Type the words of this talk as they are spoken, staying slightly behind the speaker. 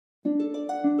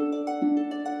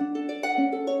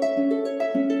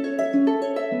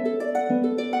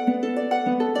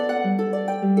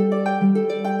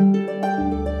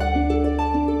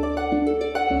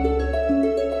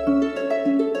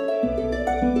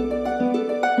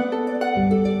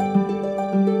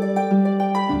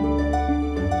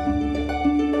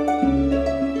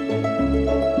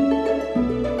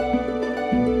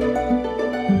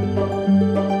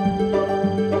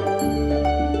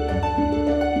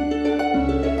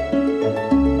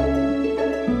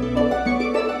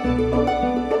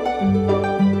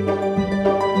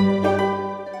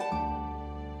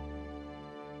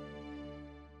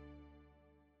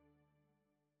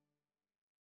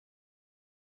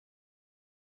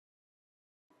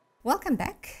Welcome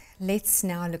back. Let's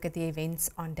now look at the events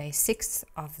on day 6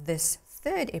 of this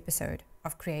third episode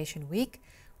of Creation Week,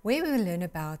 where we will learn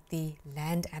about the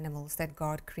land animals that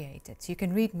God created. So you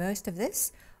can read most of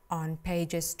this on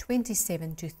pages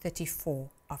 27 to 34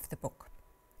 of the book.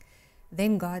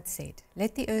 Then God said,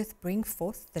 "Let the earth bring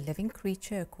forth the living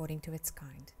creature according to its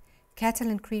kind, cattle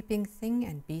and creeping thing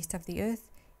and beast of the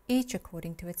earth, each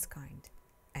according to its kind."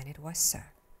 And it was so.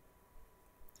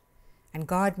 And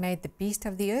God made the beast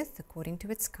of the earth according to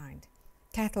its kind,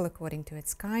 cattle according to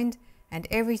its kind, and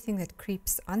everything that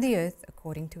creeps on the earth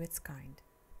according to its kind.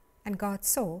 And God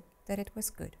saw that it was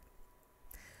good.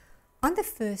 On the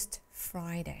first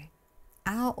Friday,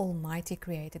 our Almighty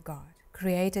Creator God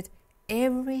created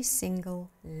every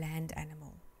single land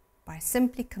animal by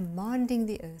simply commanding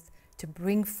the earth to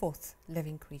bring forth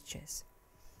living creatures.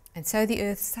 And so the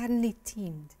earth suddenly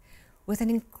teemed with an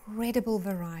incredible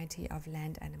variety of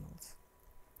land animals.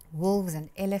 Wolves and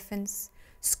elephants,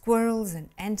 squirrels and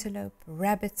antelope,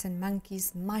 rabbits and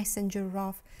monkeys, mice and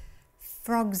giraffe,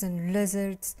 frogs and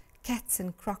lizards, cats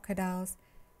and crocodiles.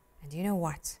 And you know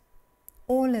what?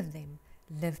 All of them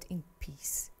lived in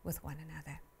peace with one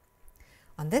another.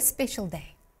 On this special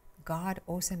day, God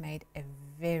also made a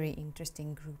very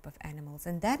interesting group of animals,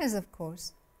 and that is, of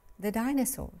course, the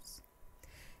dinosaurs.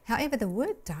 However, the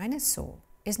word dinosaur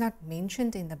is not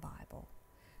mentioned in the Bible,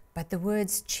 but the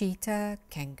words cheetah,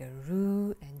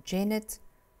 kangaroo, and genet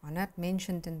are not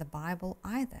mentioned in the Bible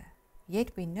either,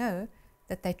 yet we know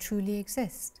that they truly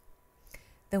exist.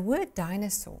 The word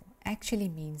dinosaur actually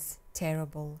means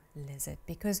terrible lizard,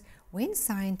 because when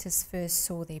scientists first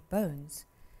saw their bones,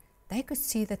 they could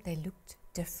see that they looked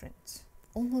different,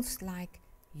 almost like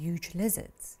huge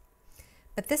lizards.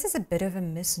 But this is a bit of a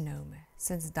misnomer,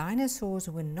 since dinosaurs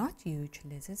were not huge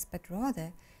lizards, but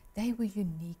rather they were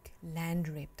unique land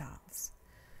reptiles.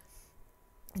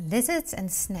 Lizards and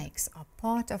snakes are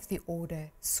part of the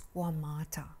order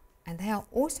Squamata, and they are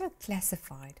also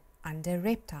classified under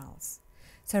reptiles.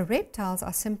 So reptiles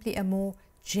are simply a more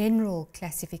general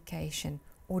classification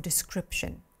or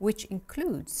description, which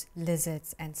includes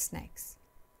lizards and snakes.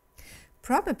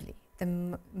 Probably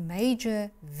the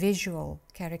major visual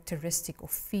characteristic or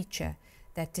feature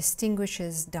that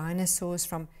distinguishes dinosaurs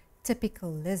from typical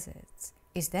lizards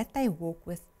is that they walk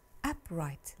with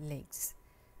upright legs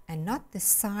and not the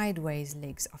sideways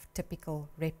legs of typical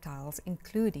reptiles,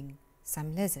 including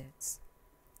some lizards.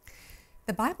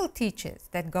 The Bible teaches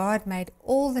that God made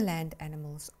all the land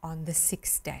animals on the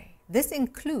 6th day. This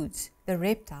includes the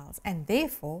reptiles and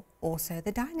therefore also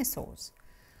the dinosaurs.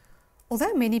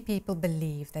 Although many people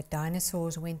believe that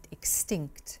dinosaurs went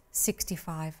extinct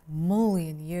 65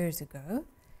 million years ago,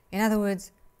 in other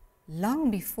words,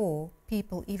 long before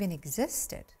people even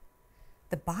existed,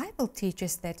 the Bible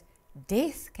teaches that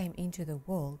death came into the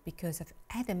world because of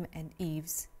Adam and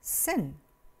Eve's sin.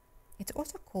 It's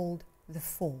also called the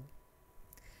fall.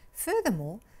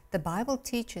 Furthermore, the Bible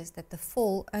teaches that the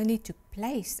fall only took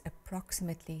place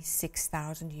approximately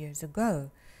 6,000 years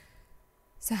ago.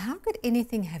 So how could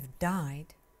anything have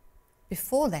died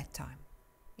before that time?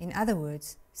 In other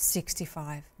words,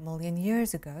 65 million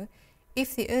years ago,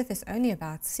 if the earth is only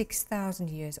about 6,000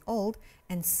 years old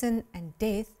and sin and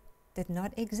death did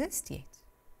not exist yet.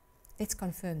 Let's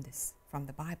confirm this from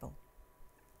the Bible.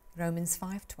 Romans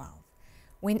 5:12.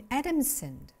 When Adam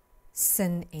sinned,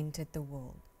 sin entered the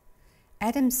world.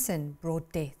 Adam's sin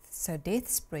brought death, so death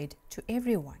spread to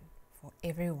everyone, for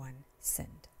everyone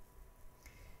sinned.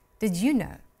 Did you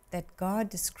know that God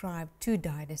described 2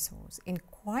 dinosaurs in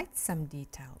quite some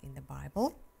detail in the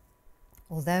Bible?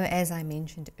 Although, as I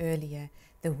mentioned earlier,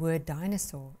 the word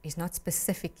dinosaur is not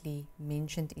specifically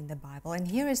mentioned in the Bible, and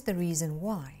here is the reason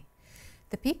why.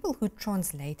 The people who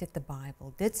translated the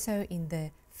Bible did so in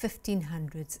the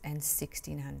 1500s and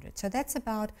 1600s, so that's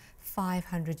about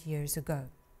 500 years ago.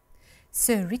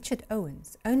 Sir Richard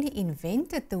Owens only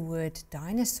invented the word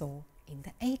dinosaur in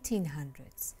the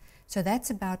 1800s, so that's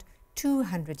about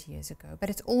 200 years ago, but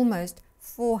it's almost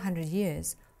 400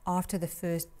 years after the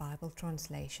first Bible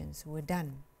translations were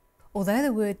done. Although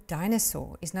the word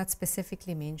dinosaur is not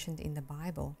specifically mentioned in the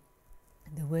Bible,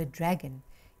 the word dragon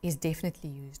is definitely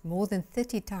used more than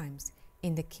 30 times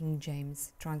in the King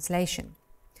James translation.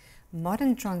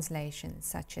 Modern translations,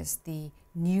 such as the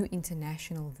New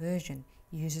International Version,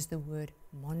 uses the word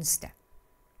monster.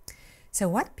 So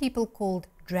what people called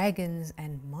dragons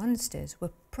and monsters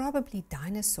were probably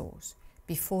dinosaurs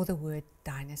before the word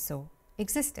dinosaur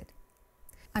existed.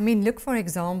 I mean, look for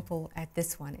example at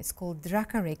this one. It's called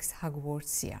Dracorex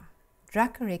hagwardsia.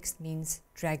 Dracorex means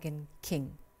dragon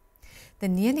king. The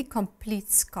nearly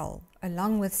complete skull,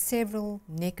 along with several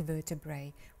neck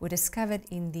vertebrae, were discovered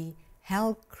in the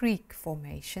Hell Creek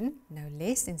Formation, no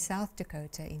less, in South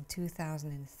Dakota in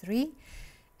 2003,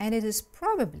 and it is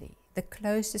probably the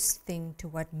closest thing to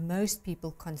what most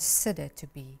people consider to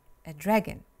be a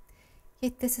dragon.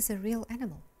 Yet this is a real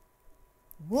animal.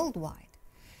 Worldwide,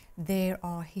 there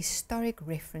are historic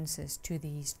references to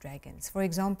these dragons. For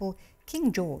example,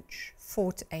 King George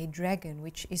fought a dragon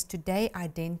which is today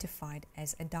identified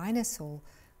as a dinosaur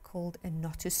called a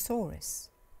Notosaurus.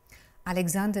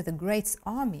 Alexander the Great's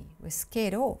army was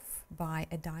scared off by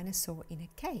a dinosaur in a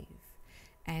cave,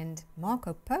 and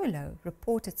Marco Polo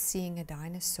reported seeing a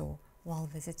dinosaur while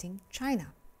visiting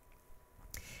China.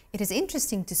 It is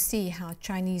interesting to see how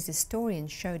Chinese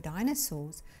historians show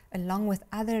dinosaurs along with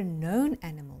other known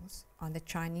animals on the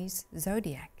Chinese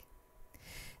zodiac.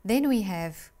 Then we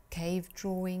have cave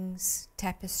drawings,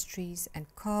 tapestries, and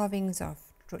carvings of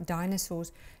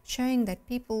dinosaurs showing that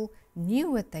people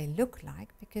knew what they looked like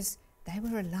because they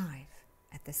were alive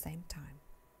at the same time.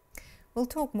 We'll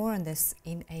talk more on this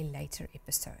in a later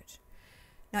episode.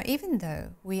 Now, even though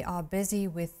we are busy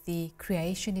with the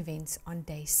creation events on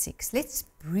day 6, let's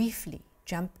briefly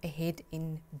jump ahead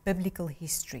in biblical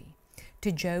history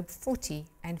to Job 40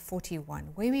 and 41,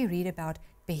 where we read about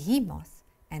Behemoth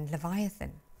and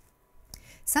Leviathan.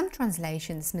 Some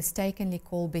translations mistakenly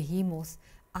call Behemoth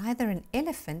either an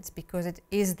elephant because it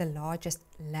is the largest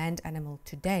land animal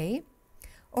today,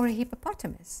 or a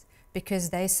hippopotamus because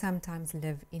they sometimes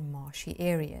live in marshy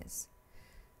areas.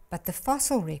 But the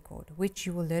fossil record, which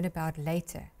you will learn about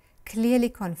later, clearly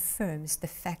confirms the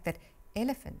fact that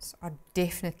elephants are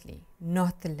definitely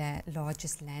not the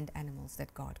largest land animals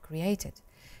that God created.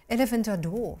 Elephants are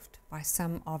dwarfed by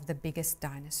some of the biggest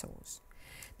dinosaurs.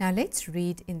 Now let's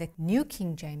read in the New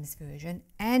King James Version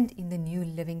and in the New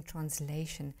Living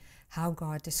Translation how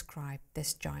God described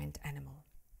this giant animal.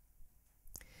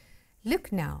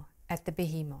 Look now at the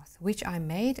behemoth, which I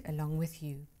made along with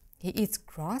you. He eats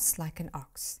grass like an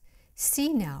ox.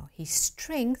 See now, his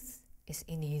strength is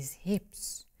in his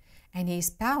hips, and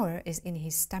his power is in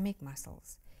his stomach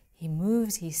muscles. He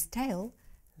moves his tail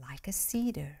like a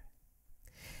cedar.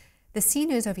 The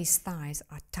sinews of his thighs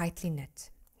are tightly knit.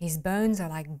 His bones are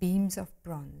like beams of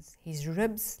bronze, his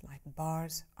ribs like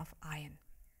bars of iron.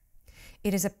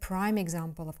 It is a prime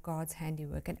example of God's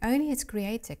handiwork, and only its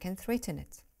creator can threaten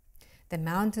it. The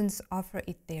mountains offer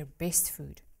it their best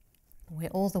food, where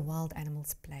all the wild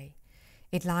animals play.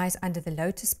 It lies under the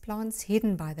lotus plants,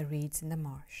 hidden by the reeds in the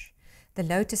marsh. The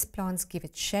lotus plants give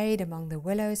it shade among the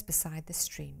willows beside the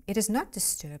stream. It is not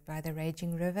disturbed by the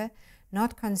raging river,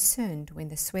 not concerned when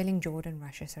the swelling Jordan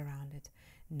rushes around it.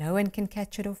 No one can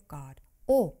catch it off guard,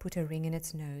 or put a ring in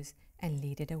its nose and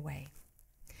lead it away.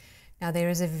 Now there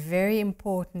is a very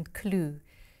important clue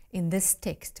in this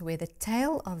text where the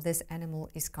tail of this animal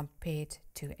is compared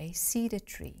to a cedar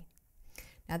tree.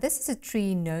 Now this is a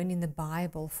tree known in the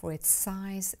Bible for its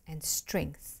size and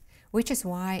strength, which is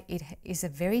why it is a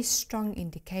very strong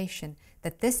indication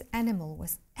that this animal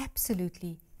was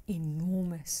absolutely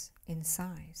enormous in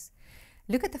size.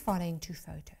 Look at the following two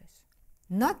photos.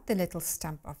 Not the little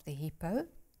stump of the hippo,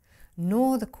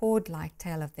 nor the cord-like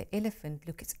tail of the elephant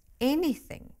looks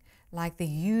anything like the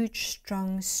huge,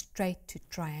 strong, straight to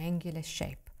triangular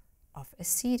shape of a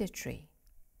cedar tree.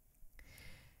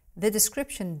 The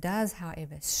description does,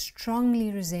 however,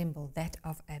 strongly resemble that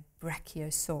of a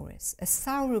brachiosaurus, a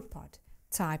sauropod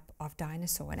type of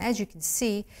dinosaur. And as you can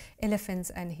see, elephants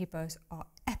and hippos are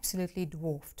absolutely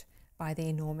dwarfed by the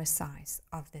enormous size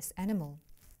of this animal.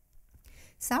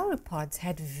 Sauropods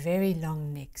had very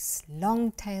long necks,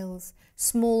 long tails,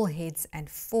 small heads, and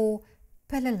 4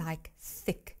 pillar-like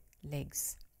thick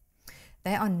legs.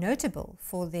 They are notable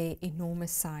for their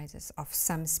enormous sizes of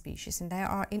some species, and they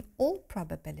are in all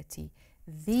probability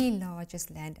the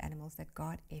largest land animals that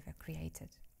God ever created.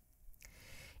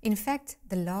 In fact,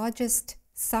 the largest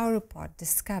sauropod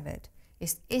discovered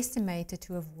is estimated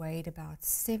to have weighed about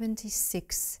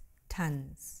 76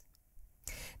 tons.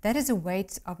 That is a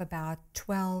weight of about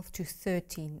 12 to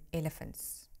 13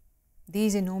 elephants.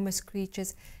 These enormous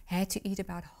creatures had to eat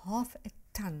about half a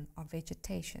ton of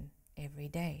vegetation every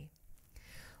day.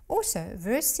 Also,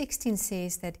 verse 16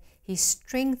 says that his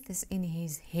strength is in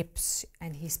his hips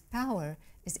and his power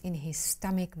is in his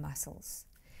stomach muscles.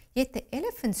 Yet the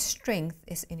elephant's strength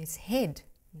is in its head,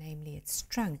 namely its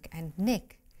trunk and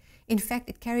neck. In fact,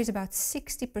 it carries about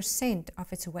 60%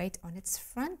 of its weight on its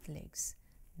front legs,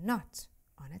 not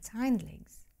on its hind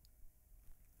legs.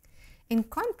 In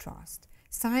contrast,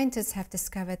 scientists have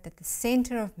discovered that the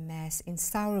center of mass in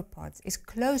sauropods is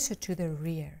closer to the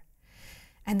rear,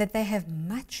 and that they have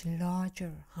much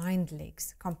larger hind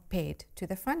legs compared to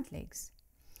the front legs.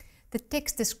 The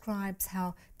text describes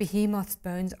how Behemoth's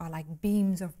bones are like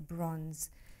beams of bronze,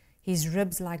 his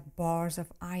ribs like bars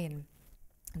of iron.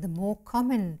 The more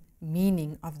common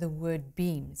meaning of the word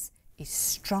beams is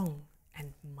strong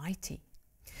and mighty.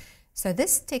 So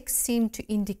this text seemed to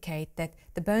indicate that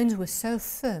the bones were so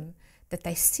firm that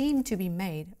they seemed to be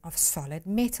made of solid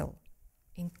metal.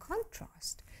 In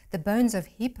contrast, the bones of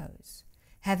hippos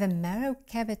have a marrow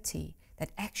cavity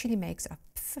that actually makes up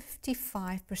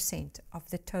 55% of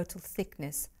the total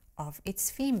thickness of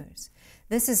its femurs.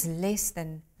 This is less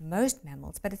than most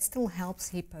mammals, but it still helps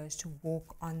hippos to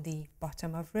walk on the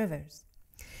bottom of rivers.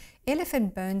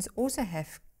 Elephant bones also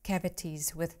have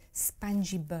cavities with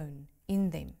spongy bone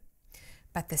in them.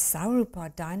 But the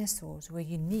sauropod dinosaurs were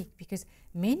unique because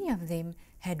many of them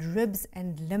had ribs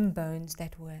and limb bones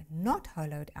that were not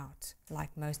hollowed out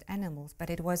like most animals, but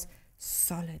it was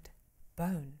solid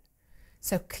bone.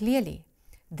 So clearly,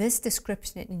 this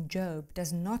description in Job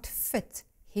does not fit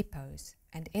hippos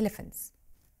and elephants.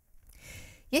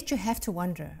 Yet you have to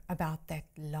wonder about that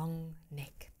long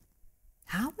neck.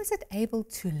 How was it able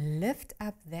to lift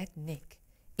up that neck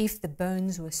if the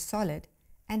bones were solid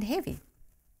and heavy?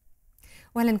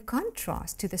 Well, in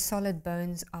contrast to the solid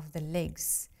bones of the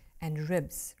legs and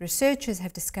ribs, researchers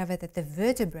have discovered that the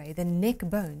vertebrae, the neck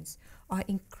bones, are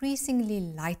increasingly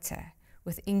lighter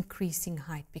with increasing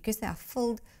height because they are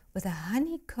filled with a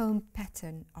honeycomb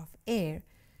pattern of air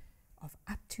of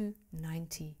up to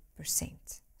 90%.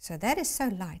 So that is so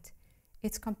light,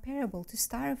 it's comparable to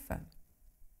styrofoam.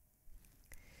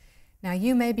 Now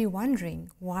you may be wondering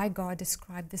why God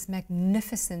described this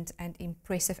magnificent and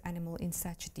impressive animal in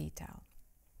such detail.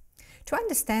 To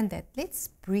understand that, let's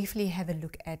briefly have a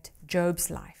look at Job's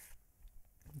life.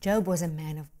 Job was a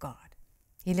man of God.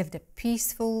 He lived a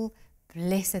peaceful,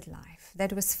 blessed life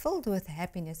that was filled with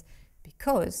happiness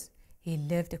because he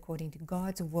lived according to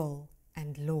God's will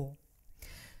and law.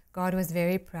 God was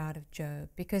very proud of Job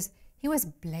because he was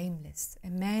blameless, a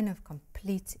man of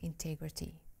complete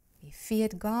integrity. He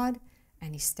feared God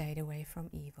and he stayed away from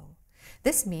evil.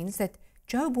 This means that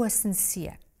Job was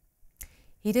sincere.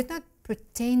 He did not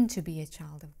pretend to be a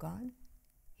child of God.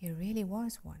 He really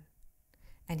was one.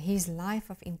 And his life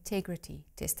of integrity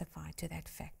testified to that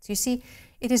fact. You see,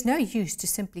 it is no use to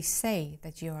simply say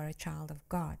that you are a child of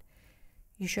God.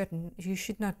 You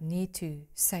should not need to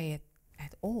say it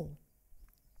at all.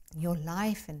 Your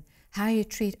life and how you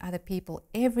treat other people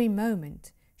every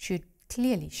moment should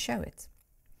clearly show it.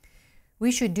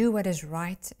 We should do what is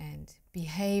right and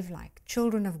behave like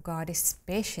children of God,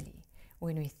 especially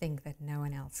when we think that no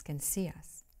one else can see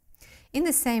us. In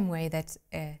the same way that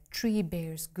a tree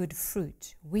bears good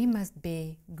fruit, we must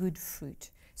bear good fruit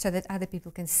so that other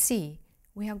people can see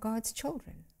we are God's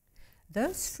children.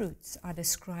 Those fruits are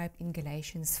described in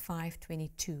Galatians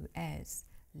 5:22 as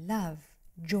love,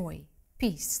 joy,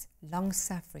 peace,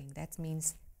 long-suffering, that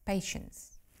means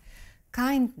patience,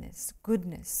 kindness,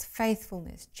 goodness,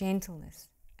 faithfulness, gentleness,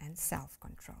 and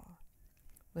self-control.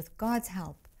 With God's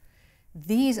help,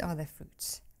 these are the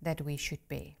fruits that we should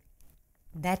bear.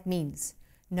 That means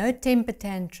no temper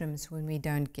tantrums when we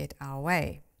don't get our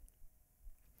way.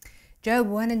 Job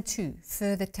 1 and 2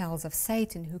 further tells of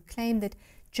Satan, who claimed that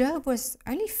Job was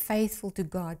only faithful to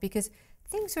God because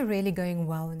things were really going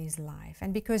well in his life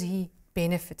and because he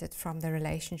benefited from the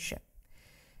relationship.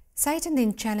 Satan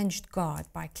then challenged God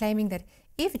by claiming that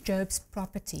if Job's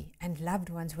property and loved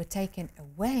ones were taken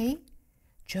away,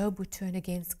 Job would turn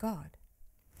against God.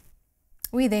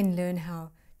 We then learn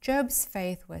how Job's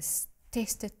faith was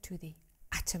tested to the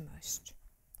uttermost.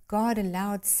 God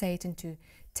allowed Satan to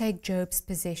take Job's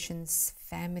possessions,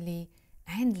 family,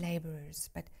 and laborers,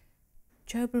 but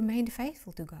Job remained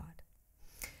faithful to God.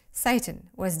 Satan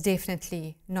was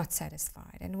definitely not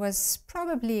satisfied and was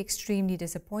probably extremely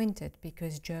disappointed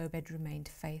because Job had remained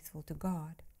faithful to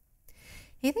God.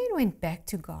 He then went back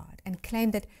to God and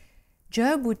claimed that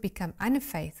Job would become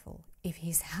unfaithful if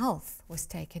his health was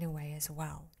taken away as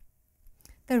well.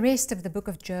 The rest of the book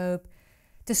of Job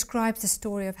describes the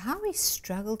story of how he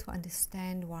struggled to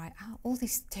understand why all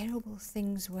these terrible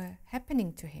things were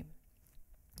happening to him.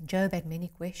 Job had many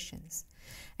questions,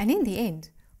 and in the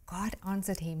end, God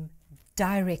answered him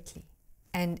directly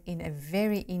and in a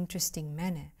very interesting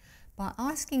manner by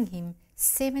asking him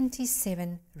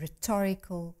 77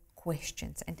 rhetorical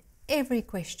questions, and every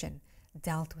question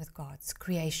dealt with God's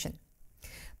creation.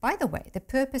 By the way, the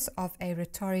purpose of a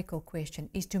rhetorical question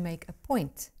is to make a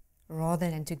point rather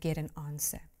than to get an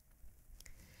answer.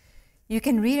 You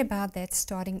can read about that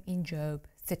starting in Job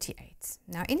 38.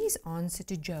 Now, in his answer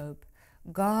to Job,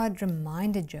 God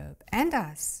reminded Job and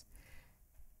us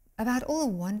about all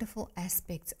the wonderful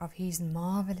aspects of his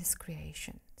marvelous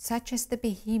creation, such as the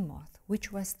behemoth,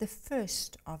 which was the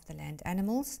first of the land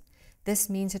animals. This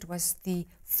means it was the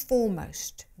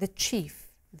foremost, the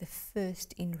chief, the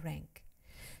first in rank.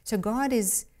 So God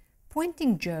is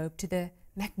pointing Job to the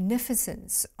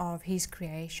magnificence of his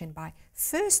creation by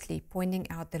firstly pointing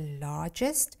out the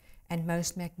largest and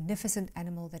most magnificent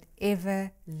animal that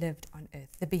ever lived on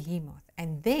earth, the behemoth.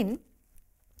 And then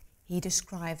he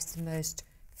describes the most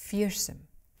fearsome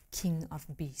king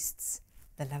of beasts,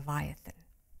 the Leviathan.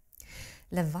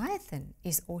 Leviathan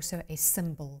is also a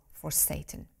symbol for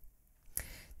Satan.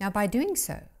 Now, by doing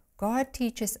so, God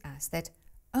teaches us that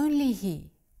only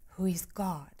He, who is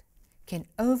God, can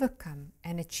overcome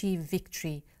and achieve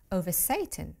victory over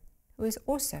Satan, who is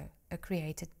also a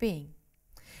created being.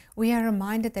 We are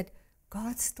reminded that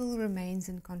God still remains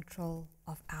in control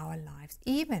of our lives,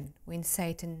 even when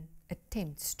Satan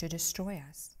attempts to destroy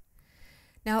us.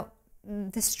 Now,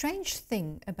 the strange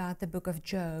thing about the book of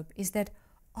Job is that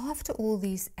after all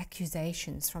these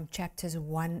accusations from chapters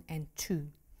 1 and 2,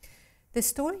 the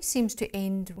story seems to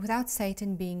end without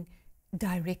Satan being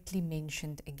directly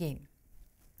mentioned again,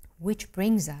 which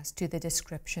brings us to the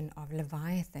description of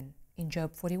Leviathan in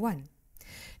Job 41.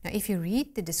 Now, if you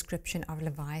read the description of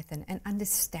Leviathan and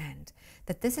understand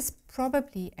that this is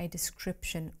probably a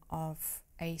description of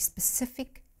a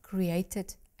specific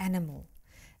created animal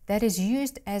that is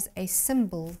used as a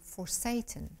symbol for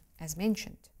Satan, as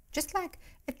mentioned, just like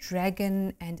a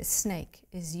dragon and a snake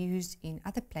is used in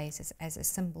other places as a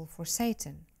symbol for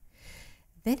Satan,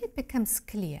 then it becomes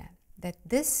clear that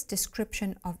this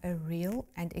description of a real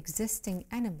and existing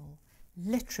animal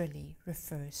literally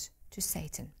refers to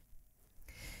Satan.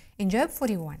 In Job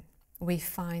 41, we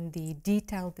find the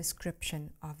detailed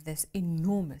description of this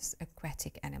enormous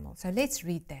aquatic animal. So let's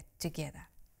read that together.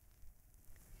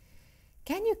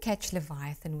 Can you catch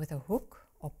Leviathan with a hook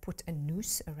or put a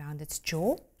noose around its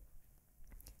jaw?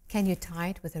 Can you tie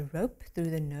it with a rope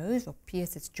through the nose or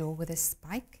pierce its jaw with a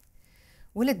spike?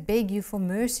 Will it beg you for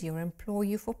mercy or implore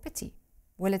you for pity?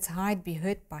 Will its hide be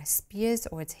hurt by spears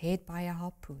or its head by a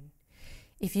harpoon?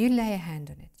 If you lay a hand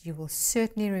on it, you will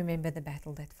certainly remember the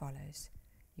battle that follows.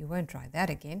 You won't try that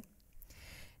again.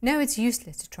 No, it's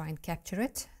useless to try and capture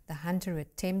it. The hunter who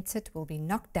attempts it will be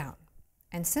knocked down.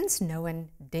 And since no one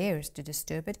dares to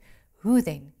disturb it, who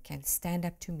then can stand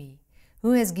up to me?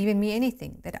 Who has given me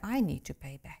anything that I need to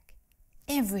pay back?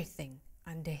 Everything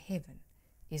under heaven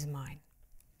is mine.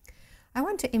 I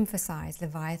want to emphasize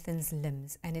Leviathan's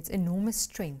limbs and its enormous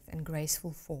strength and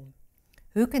graceful form.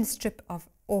 Who can strip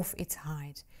off its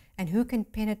hide, and who can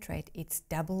penetrate its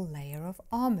double layer of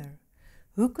armor?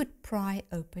 Who could pry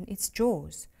open its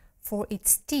jaws? For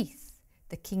its teeth,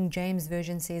 the King James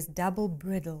Version says, double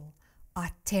brittle,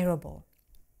 are terrible.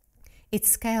 Its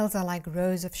scales are like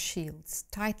rows of shields,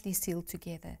 tightly sealed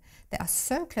together. They are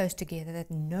so close together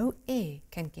that no air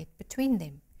can get between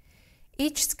them.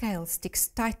 Each scale sticks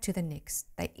tight to the next.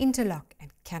 They interlock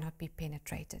and cannot be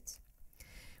penetrated.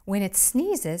 When it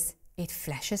sneezes, it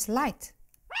flashes light.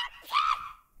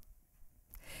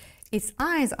 Its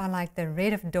eyes are like the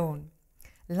red of dawn.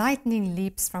 Lightning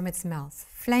leaps from its mouth.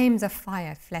 Flames of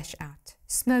fire flash out.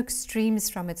 Smoke streams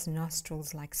from its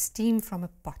nostrils like steam from a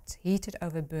pot heated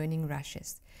over burning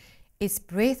rushes. Its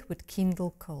breath would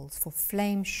kindle coals, for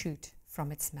flames shoot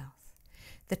from its mouth.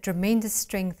 The tremendous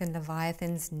strength in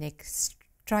Leviathan's neck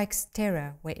strikes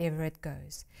terror wherever it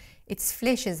goes. Its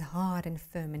flesh is hard and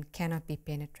firm and cannot be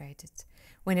penetrated.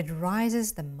 When it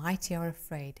rises, the mighty are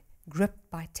afraid, gripped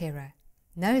by terror.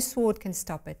 No sword can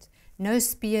stop it, no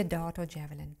spear, dart, or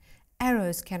javelin.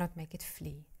 Arrows cannot make it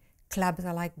flee. Clubs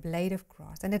are like blade of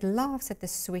grass, and it laughs at the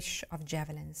swish of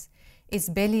javelins. Its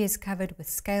belly is covered with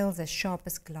scales as sharp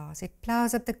as glass. It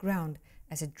plows up the ground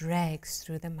as it drags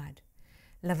through the mud.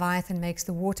 Leviathan makes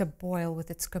the water boil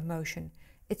with its commotion.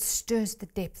 It stirs the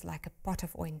depth like a pot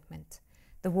of ointment.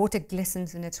 The water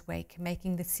glistens in its wake,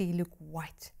 making the sea look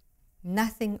white.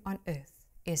 Nothing on earth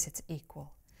is its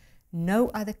equal. No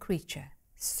other creature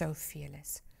so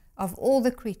fearless. Of all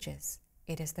the creatures,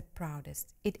 it is the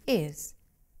proudest. It is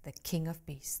the king of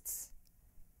beasts.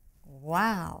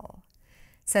 Wow!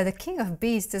 So the king of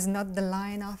beasts is not the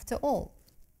lion after all.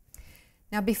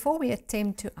 Now, before we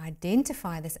attempt to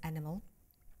identify this animal,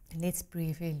 let's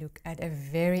briefly look at a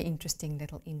very interesting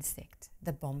little insect,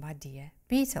 the bombardier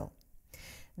beetle.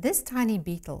 This tiny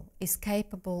beetle is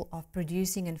capable of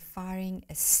producing and firing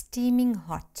a steaming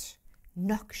hot,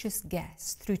 noxious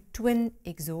gas through twin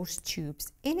exhaust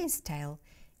tubes in his tail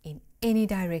in any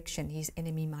direction his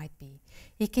enemy might be.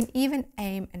 He can even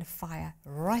aim and fire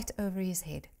right over his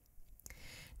head.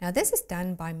 Now this is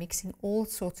done by mixing all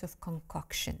sorts of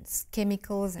concoctions,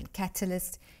 chemicals and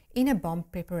catalysts in a bomb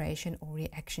preparation or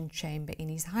reaction chamber in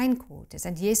his hindquarters.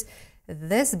 And yes,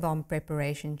 this bomb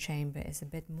preparation chamber is a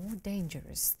bit more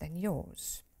dangerous than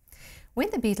yours.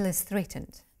 When the beetle is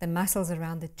threatened, the muscles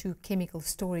around the two chemical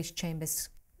storage chambers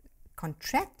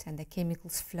contract and the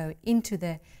chemicals flow into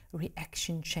the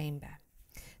reaction chamber.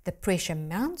 The pressure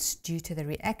mounts due to the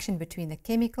reaction between the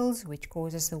chemicals, which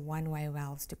causes the one-way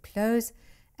valves to close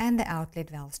and the outlet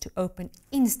valves to open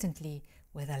instantly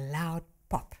with a loud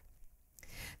pop.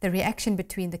 The reaction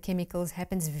between the chemicals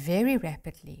happens very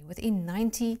rapidly, within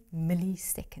 90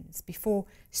 milliseconds, before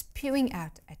spewing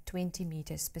out at 20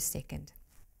 meters per second.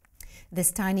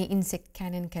 This tiny insect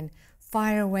cannon can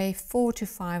fire away 4 to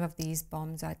 5 of these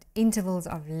bombs at intervals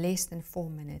of less than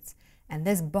 4 minutes, and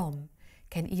this bomb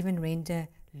can even render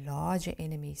larger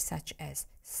enemies such as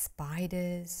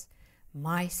spiders,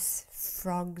 mice,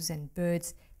 frogs and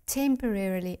birds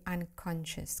temporarily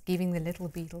unconscious, giving the little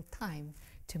beetle time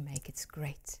to make its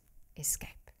great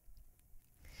escape.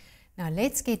 Now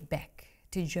let's get back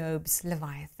to Job's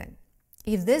Leviathan.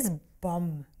 If this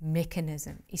bomb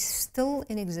mechanism is still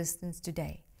in existence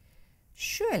today,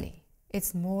 surely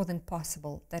it's more than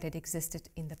possible that it existed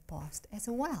in the past as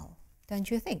well, don't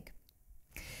you think?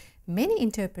 Many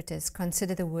interpreters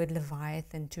consider the word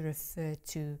Leviathan to refer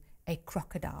to a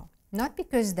crocodile, not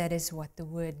because that is what the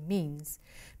word means,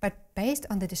 but based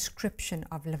on the description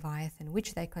of Leviathan,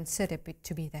 which they consider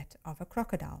to be that of a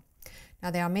crocodile.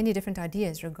 Now, there are many different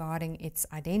ideas regarding its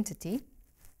identity.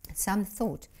 Some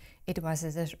thought it was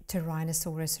a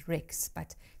Tyrannosaurus rex,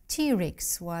 but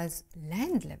T-Rex was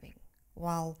land-living,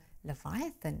 while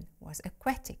Leviathan was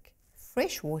aquatic,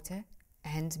 freshwater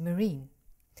and marine.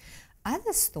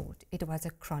 Others thought it was a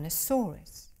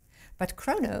Kronosaurus, but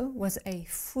Chrono was a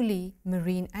fully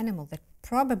marine animal that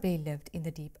probably lived in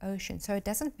the deep ocean, so it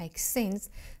doesn't make sense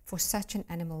for such an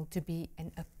animal to be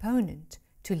an opponent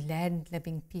to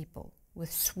land-living people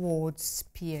with swords,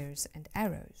 spears and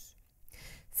arrows.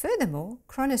 Furthermore,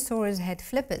 Kronosaurus had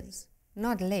flippers,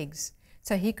 not legs,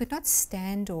 so he could not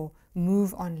stand or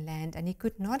move on land, and he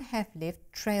could not have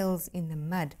left trails in the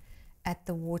mud at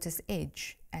the water's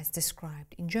edge as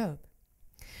described in Job.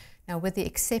 Now, with the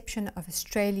exception of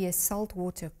Australia's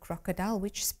saltwater crocodile,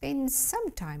 which spends some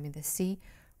time in the sea,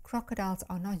 crocodiles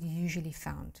are not usually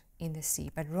found in the sea,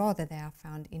 but rather they are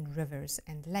found in rivers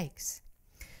and lakes.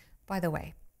 By the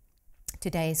way,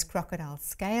 today's crocodile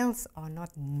scales are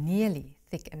not nearly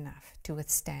thick enough to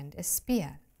withstand a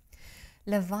spear.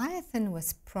 Leviathan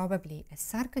was probably a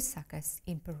Sarcosuchus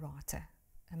imperator,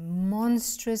 a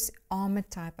monstrous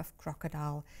armored type of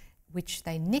crocodile which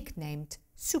they nicknamed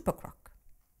supercroc.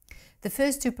 The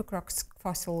first supercroc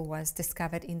fossil was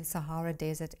discovered in the Sahara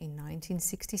Desert in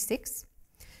 1966.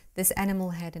 This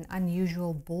animal had an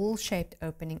unusual ball-shaped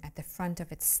opening at the front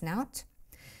of its snout,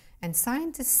 and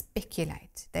scientists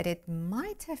speculate that it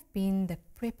might have been the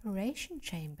preparation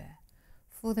chamber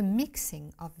for the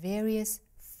mixing of various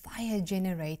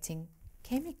fire-generating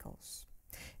chemicals,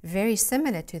 very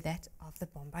similar to that of the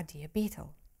bombardier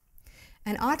beetle.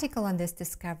 An article on this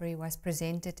discovery was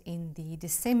presented in the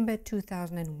December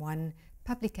 2001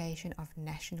 publication of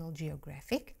National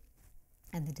Geographic,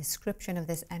 and the description of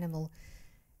this animal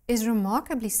is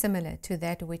remarkably similar to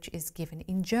that which is given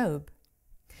in Job.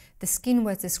 The skin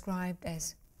was described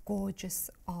as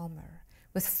gorgeous armor,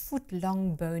 with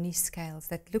foot-long bony scales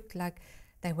that looked like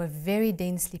they were very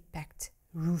densely packed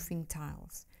roofing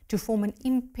tiles to form an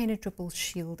impenetrable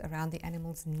shield around the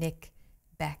animal's neck,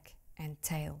 back and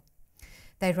tail.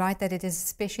 They write that it is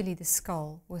especially the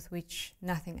skull with which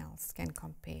nothing else can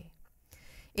compare.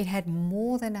 It had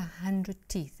more than 100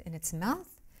 teeth in its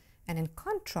mouth, and in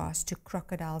contrast to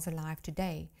crocodiles alive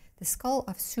today, the skull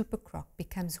of supercroc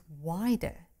becomes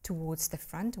wider towards the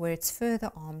front, where it's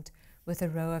further armed with a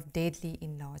row of deadly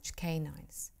enlarged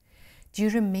canines. Do you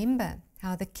remember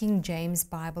how the King James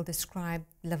Bible described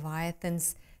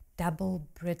Leviathan's double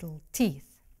brittle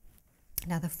teeth?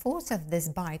 Now, the force of this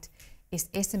bite is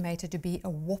estimated to be a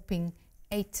whopping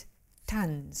 8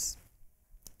 tons,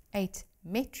 8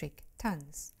 metric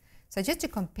tons. So just to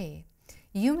compare,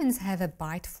 humans have a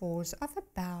bite force of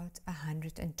about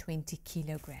 120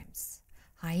 kilograms.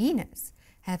 Hyenas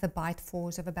have a bite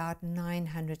force of about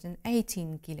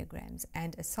 918 kilograms,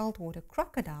 and a saltwater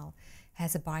crocodile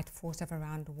has a bite force of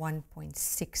around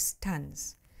 1.6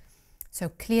 tons. So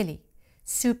clearly,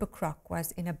 supercroc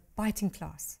was in a biting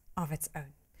class of its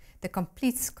own. The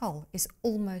complete skull is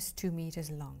almost 2 meters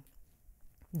long.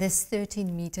 This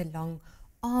 13-meter long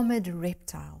armored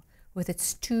reptile, with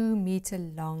its 2-meter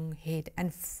long head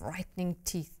and frightening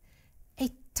teeth,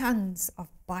 8 tons of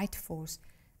bite force,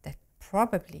 the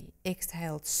probably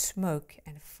exhaled smoke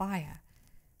and fire,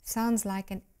 sounds like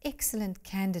an excellent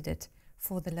candidate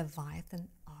for the Leviathan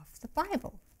of the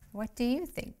Bible. What do you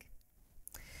think?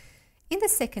 In the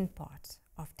second part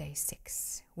of day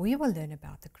 6, we will learn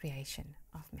about the creation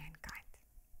of mankind.